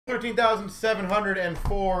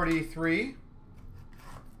13,743.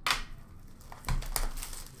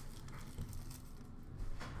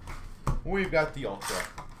 We've got the Ultra.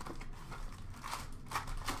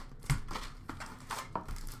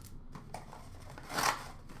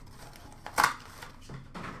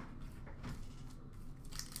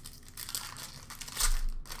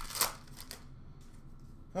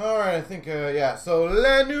 All right, I think, yeah. So,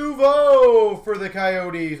 Le Nouveau for the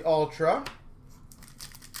Coyotes Ultra.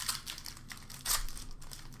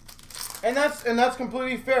 And that's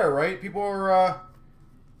completely fair, right? People are,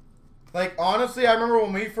 like, honestly, I remember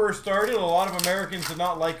when we first started, a lot of Americans did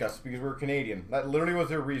not like us because we were Canadian. That literally was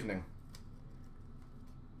their reasoning.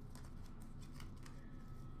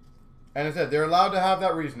 And I said, they're allowed to have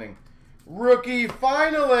that reasoning. Rookie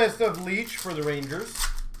finalist of Leach for the Rangers.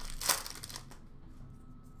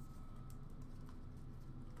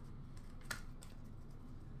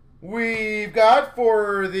 We've got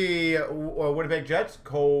for the Winnipeg Jets,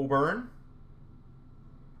 Coburn.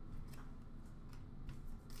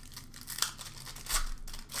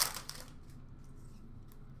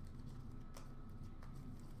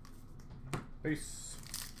 Peace.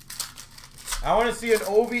 I want to see an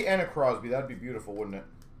Ovi and a Crosby. That'd be beautiful, wouldn't it?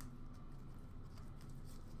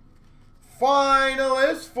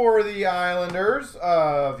 Finalist for the Islanders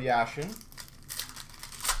of Yashin.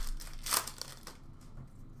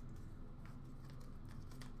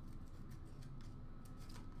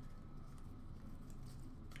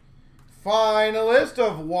 Finalist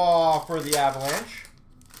of Waugh for the Avalanche.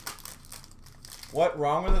 What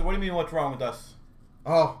wrong with it? What do you mean what's wrong with us?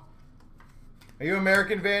 Oh. Are you an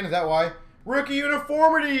American fan? Is that why? Rookie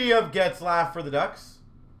uniformity of Getzlaf for the Ducks.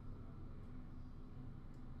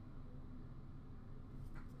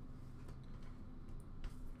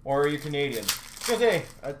 Or are you Canadian? Because, hey,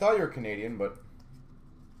 I thought you were Canadian, but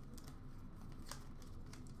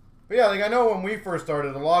yeah, like I know when we first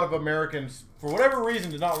started, a lot of Americans, for whatever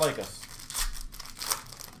reason, did not like us.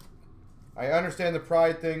 I understand the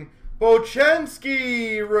pride thing.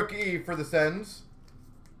 Bochenski rookie for the Sens.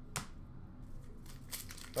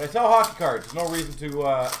 But I sell hockey cards. There's no reason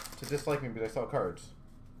to dislike me because I sell cards.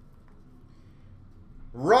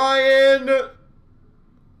 Ryan,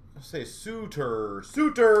 let's say Suter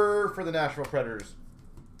for the Nashville Predators.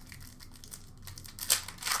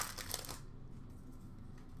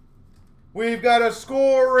 We've got a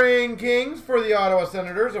scoring Kings for the Ottawa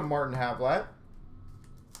Senators of Martin Havlat.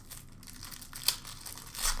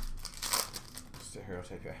 Here, I'll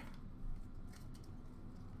take that.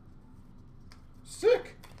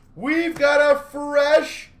 Sick. We've got a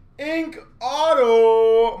fresh ink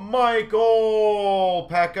auto Michael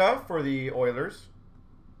Pekka for the Oilers.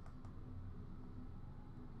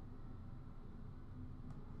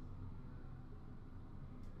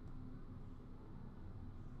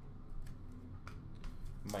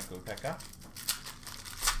 Michael Pekka.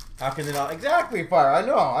 How can they not exactly fire? I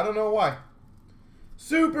know. I don't know why.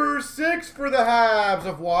 Super 6 for the Habs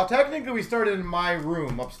of Waugh. Technically, we started in my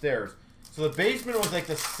room upstairs. So the basement was like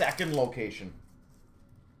the second location.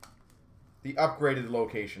 The upgraded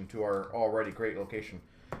location to our already great location.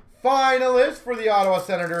 Finalist for the Ottawa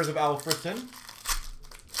Senators of Alfredson.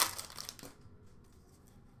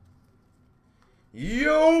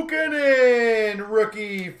 Jokinen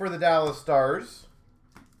rookie for the Dallas Stars.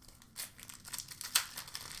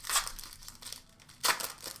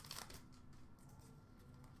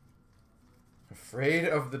 Afraid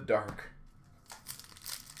of the dark.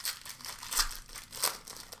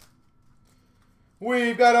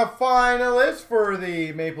 We've got a finalist for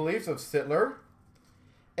the Maple Leafs of Sittler.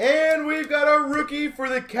 And we've got a rookie for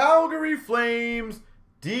the Calgary Flames,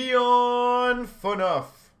 Dion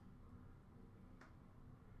Phaneuf.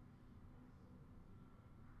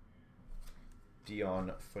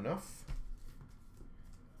 Dion Phaneuf.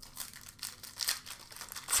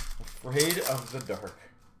 Afraid of the dark.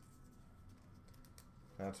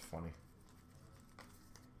 That's funny.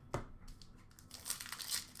 I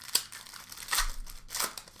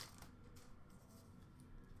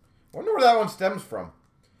wonder where that one stems from.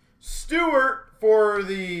 Stewart for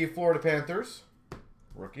the Florida Panthers.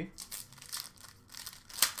 Rookie.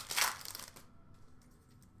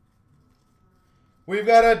 We've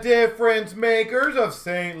got a difference makers of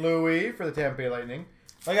St. Louis for the Tampa Bay Lightning.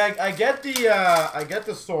 Like I get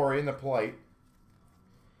the story and the plight.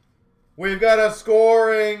 We've got a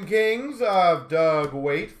scoring Kings of Doug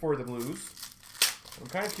Waite for the Blues. I'm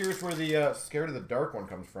kind of curious where the Scared of the Dark one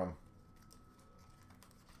comes from.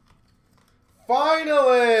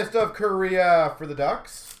 Finalist of Korea for the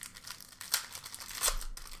Ducks.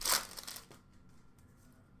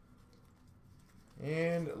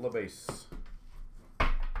 And LeBase.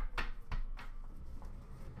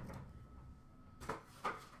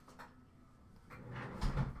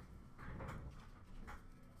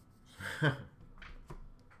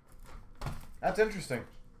 That's interesting.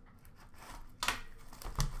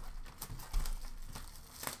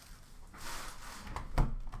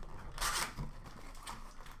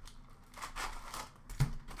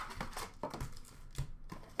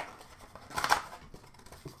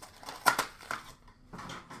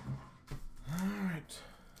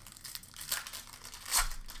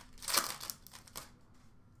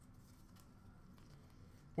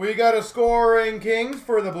 We got a scoring Kings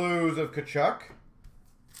for the Blues of Tkachuk.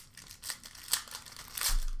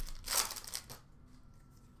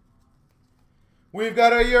 We've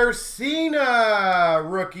got a Yercina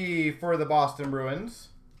rookie for the Boston Bruins.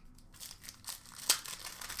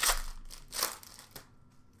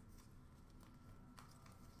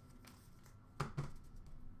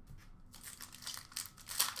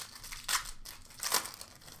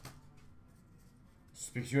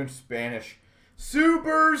 Speaks to you in Spanish.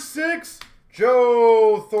 Super 6,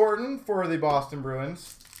 Joe Thornton for the Boston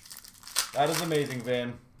Bruins. That is amazing,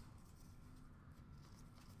 Van.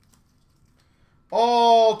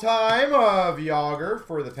 All-time of Yager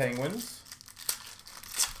for the Penguins.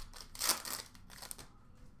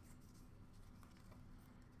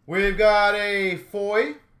 We've got a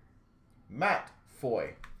Foy, Matt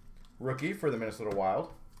Foy, rookie for the Minnesota Wild.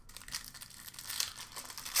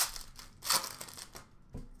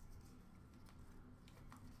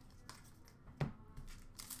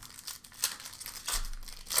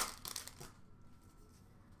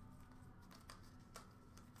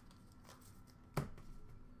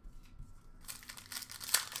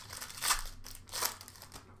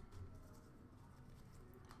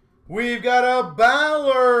 We've got a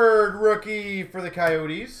Ballard rookie for the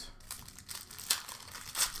Coyotes.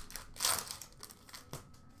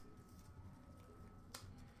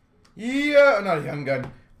 Yeah, not a young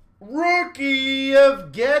gun. Rookie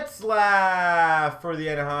of Getzlaf for the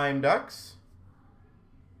Anaheim Ducks.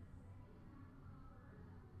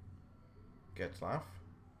 Getzlaf.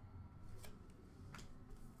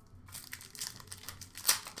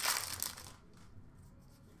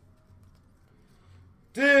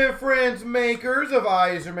 Difference makers of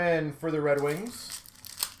Yzerman for the Red Wings.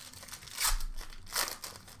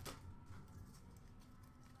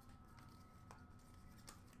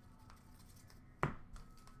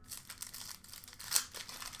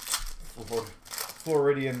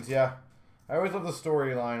 Floridians, yeah. I always love the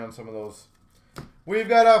storyline on some of those. We've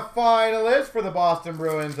got a finalist for the Boston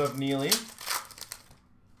Bruins of Neely.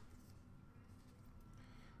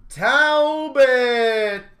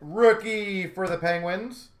 Talbot, rookie for the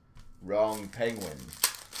Penguins. Wrong Penguins.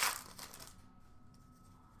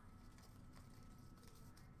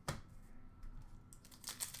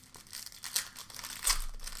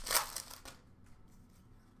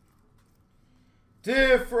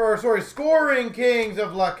 Scoring Kings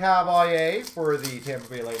of La Cavalier for the Tampa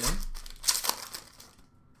Bay Lightning.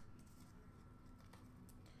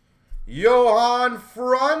 Johan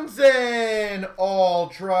Franzen,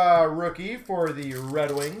 Ultra rookie for the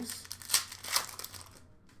Red Wings.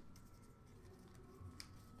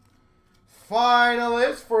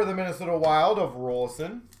 Finalist for the Minnesota Wild of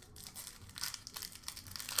Rolison.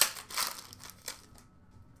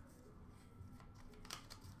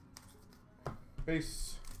 Base.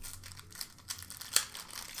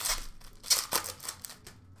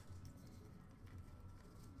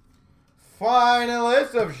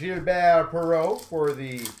 Finalist of Gilbert Perreault for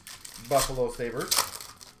the Buffalo Sabres.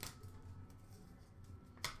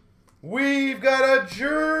 We've got a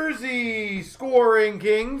jersey scoring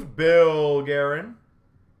Kings, Bill Guerin.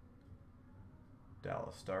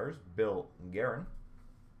 Dallas Stars, Bill Guerin.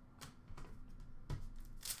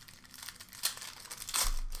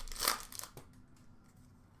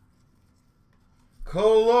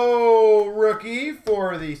 Colo rookie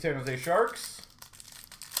for the San Jose Sharks.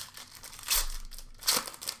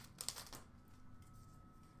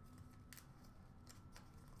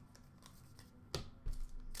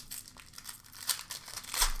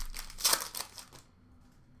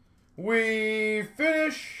 We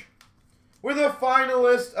finish with a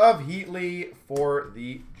finalist of Heatley for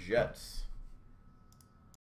the Jets.